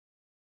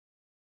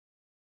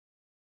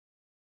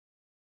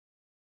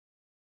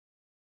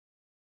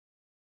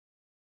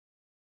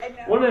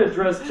I want to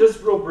address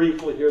just real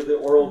briefly here the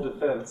oral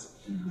defense.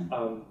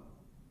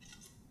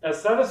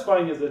 As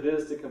satisfying as it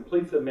is to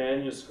complete the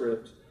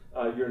manuscript,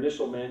 your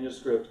initial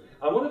manuscript,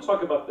 I want to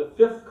talk about the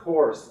 5th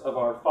course of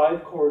our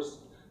 5-course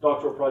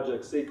doctoral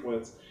project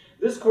sequence.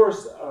 This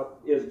course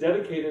is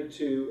dedicated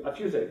to a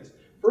few things.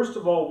 First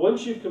of all,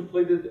 once you've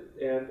completed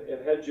and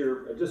had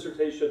your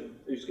dissertation,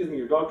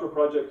 your doctoral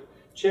project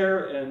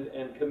chair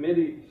and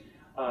committee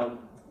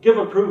give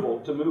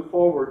approval to move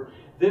forward,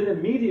 then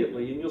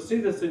immediately, and you'll see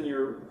this in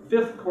your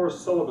 5th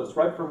course syllabus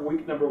right from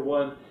week number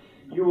 1,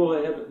 you will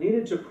have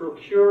needed to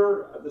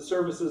procure the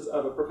services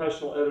of a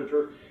professional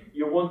editor.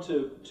 You'll want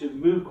to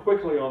move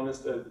quickly on this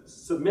to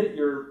submit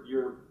your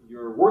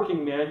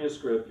working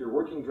manuscript, your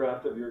working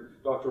draft of your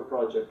doctoral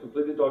project,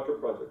 completed doctoral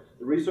project.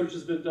 The research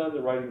has been done,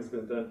 the writing has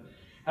been done.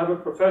 Have a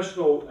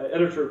professional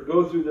editor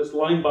go through this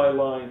line by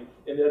line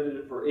and edit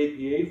it for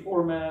APA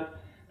format,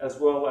 as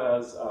well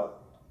as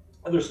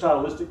other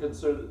stylistic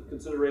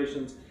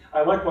considerations.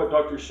 I like what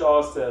Dr.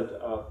 Shaw said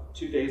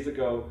 2 days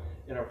ago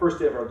in our first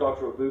day of our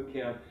doctoral boot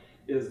camp,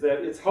 is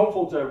that it's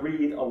helpful to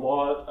read a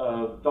lot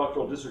of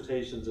doctoral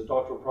dissertations and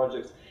doctoral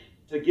projects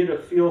to get a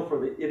feel for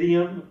the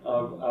idiom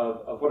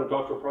of what a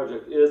doctoral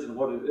project is and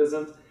what it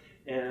isn't.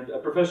 And a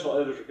professional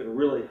editor can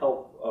really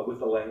help with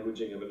the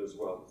languaging of it as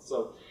well.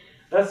 So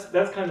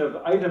that's kind of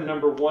item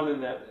number 1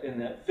 in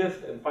that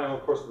 5th and final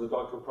course of the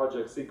doctoral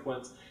project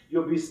sequence.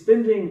 You'll be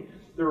spending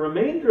the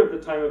remainder of the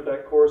time of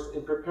that course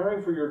in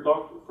preparing for your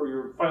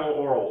final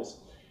orals.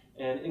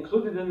 And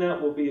included in that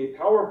will be a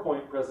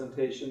PowerPoint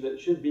presentation that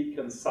should be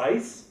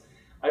concise.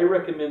 I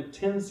recommend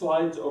 10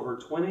 slides over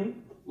 20.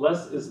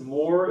 Less is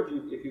more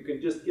if you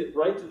can just get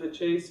right to the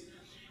chase.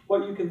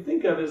 What you can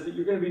think of is that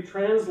you're going to be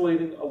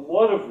translating a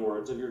lot of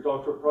words of your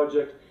doctoral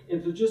project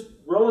into just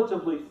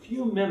relatively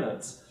few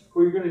minutes,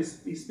 where you're going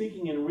to be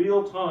speaking in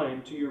real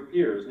time to your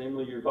peers,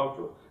 namely your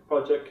doctoral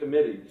project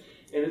committee.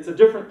 And it's a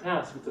different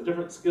task, it's a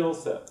different skill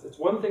set. It's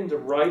one thing to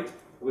write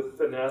with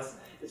finesse,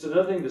 it's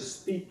another thing to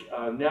speak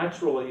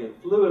naturally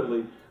and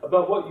fluidly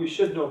about what you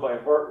should know by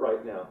heart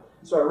right now.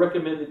 So I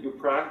recommend that you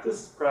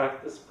practice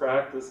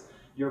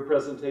your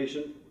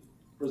presentation,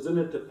 present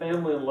it to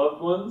family and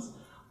loved ones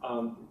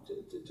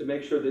to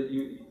make sure that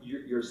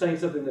you're saying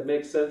something that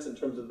makes sense in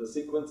terms of the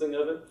sequencing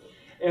of it.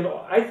 And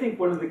I think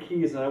one of the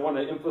keys, and I want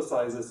to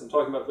emphasize this in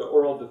talking about the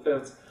oral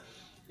defense,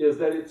 is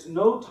that it's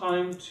no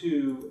time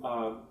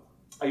to,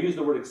 I used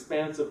the word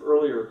expansive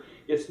earlier,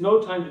 it's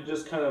no time to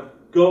just kind of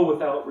go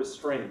without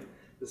restraint.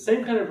 The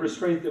same kind of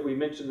restraint that we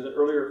mentioned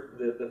earlier,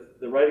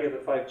 the writing of the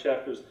 5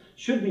 chapters,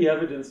 should be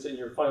evidenced in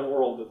your final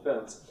oral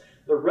defense.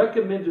 The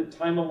recommended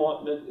time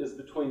allotment is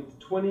between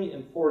 20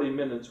 and 40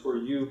 minutes, where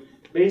you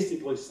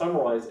basically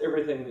summarize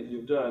everything that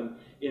you've done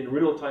in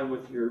real time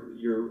with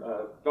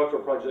your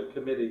doctoral project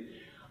committee.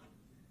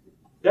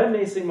 That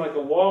may seem like a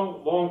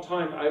long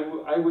time.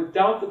 I would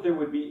doubt that there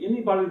would be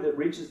anybody that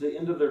reaches the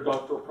end of their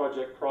doctoral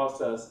project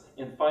process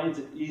and finds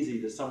it easy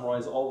to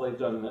summarize all they've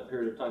done in that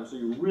period of time. So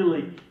you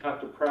really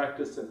have to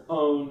practice and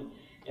hone.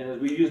 And as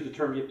we use the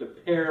term, you have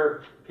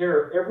to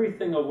pare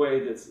everything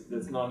away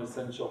that's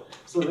non-essential,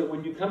 so that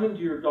when you come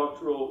into your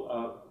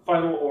doctoral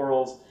final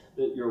orals,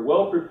 that you're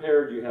well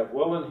prepared, you have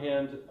well in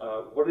hand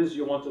what it is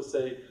you want to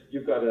say.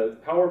 You've got a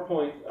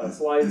PowerPoint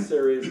slide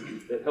series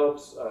that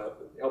helps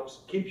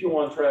keep you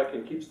on track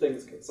and keeps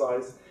things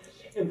concise.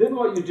 And then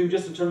what you do,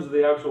 just in terms of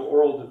the actual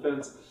oral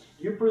defense,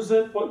 you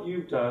present what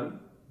you've done.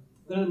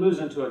 Then it moves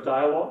into a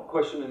dialogue,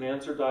 question and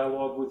answer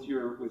dialogue with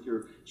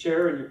your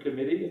chair and your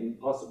committee and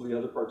possibly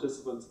other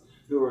participants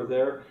who are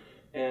there.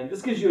 And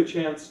this gives you a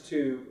chance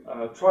to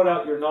trot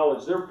out your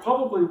knowledge. There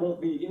probably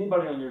won't be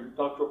anybody on your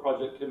doctoral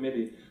project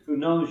committee who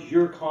knows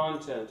your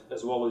content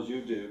as well as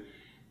you do.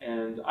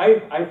 And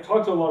I've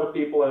talked to a lot of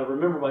people, and I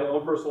remember my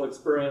own personal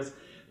experience,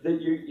 that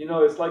you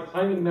know, it's like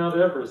climbing Mount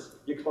Everest.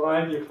 You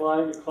climb,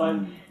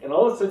 and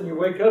all of a sudden you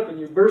wake up and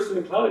you burst in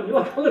a cloud and you're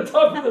like on the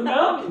top of the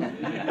mountain.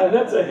 And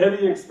that's a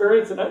heavy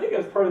experience, and I think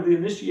that's part of the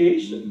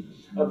initiation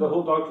of the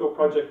whole doctoral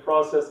project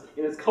process,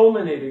 and it's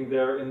culminating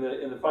there in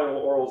the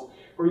final orals,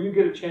 where you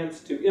get a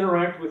chance to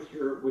interact with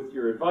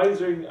your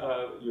advising,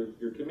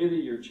 your committee,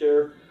 your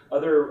chair,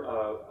 other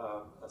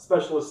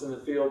specialists in the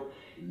field,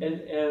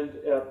 and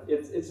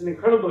it's an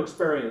incredible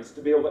experience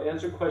to be able to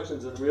answer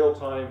questions in real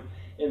time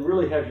and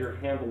really have your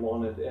handle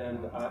on it. And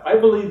I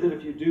believe that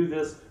if you do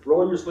this,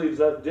 roll your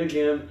sleeves up, dig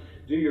in,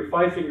 do your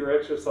 5-finger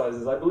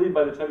exercises, I believe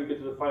by the time you get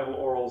to the final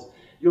orals,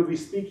 you'll be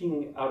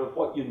speaking out of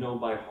what you know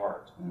by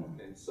heart.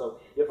 Okay? So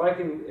if I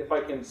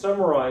can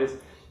summarize,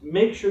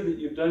 make sure that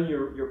you've done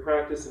your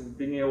practice in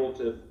being able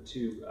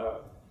to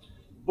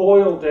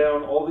boil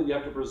down all that you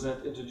have to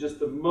present into just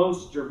the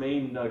most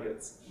germane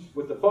nuggets,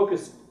 with the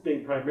focus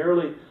being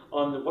primarily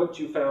on what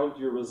you found,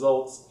 your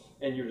results,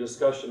 and your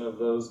discussion of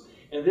those.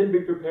 And then be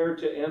prepared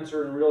to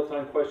answer in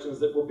real-time questions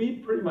that will be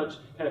pretty much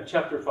kind of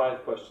chapter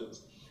 5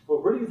 questions.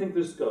 Well, where do you think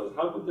this goes?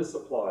 How would this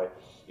apply?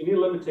 Any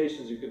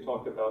limitations you can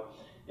talk about?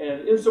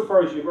 And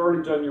insofar as you've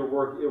already done your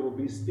work, it will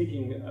be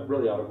speaking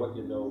really out of what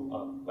you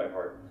know by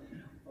heart.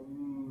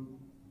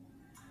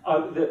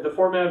 The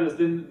format is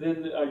then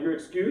you're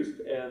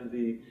excused, and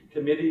the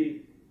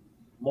committee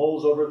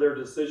mulls over their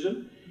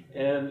decision,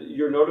 and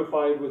you're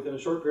notified within a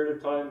short period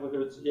of time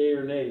whether it's yay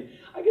or nay.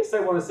 I guess I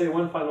want to say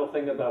one final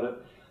thing about it.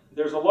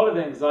 There's a lot of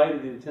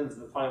anxiety that attends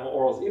the final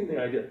orals. Even the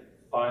idea,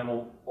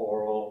 final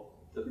oral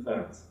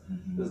defense,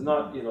 does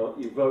not,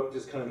 evoke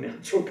just kind of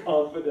natural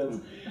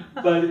confidence.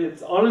 But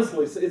it's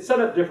honestly, it's set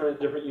up different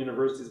at different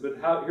universities. But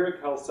here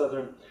at Cal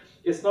Southern,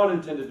 it's not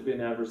intended to be an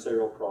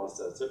adversarial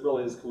process. It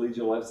really is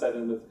collegial. I've sat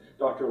in with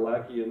Dr.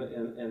 Lackey, and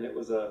it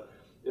was an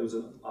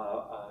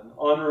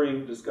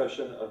honoring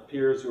discussion of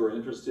peers who are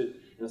interested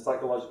in a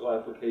psychological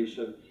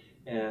application.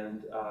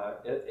 And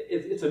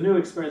it's a new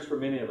experience for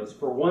many of us.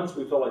 For once,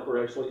 we felt like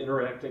we're actually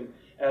interacting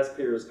as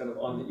peers, kind of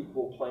on the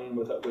equal plane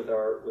with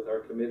our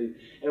committee.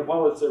 And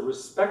while it's a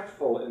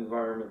respectful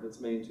environment that's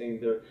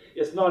maintained there,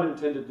 it's not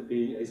intended to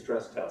be a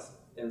stress test.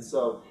 And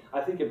so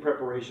I think in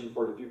preparation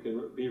for it, if you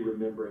can be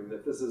remembering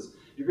that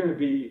you're going to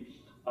be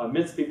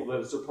amidst people that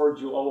have supported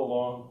you all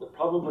along, there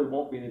probably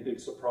won't be any big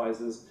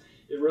surprises.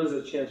 It really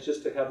is a chance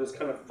just to have this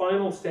kind of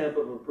final stamp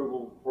of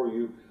approval before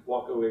you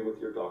walk away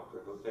with your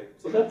doctorate, okay?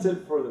 So that's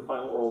it for the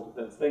final oral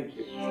defense. Thank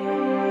you.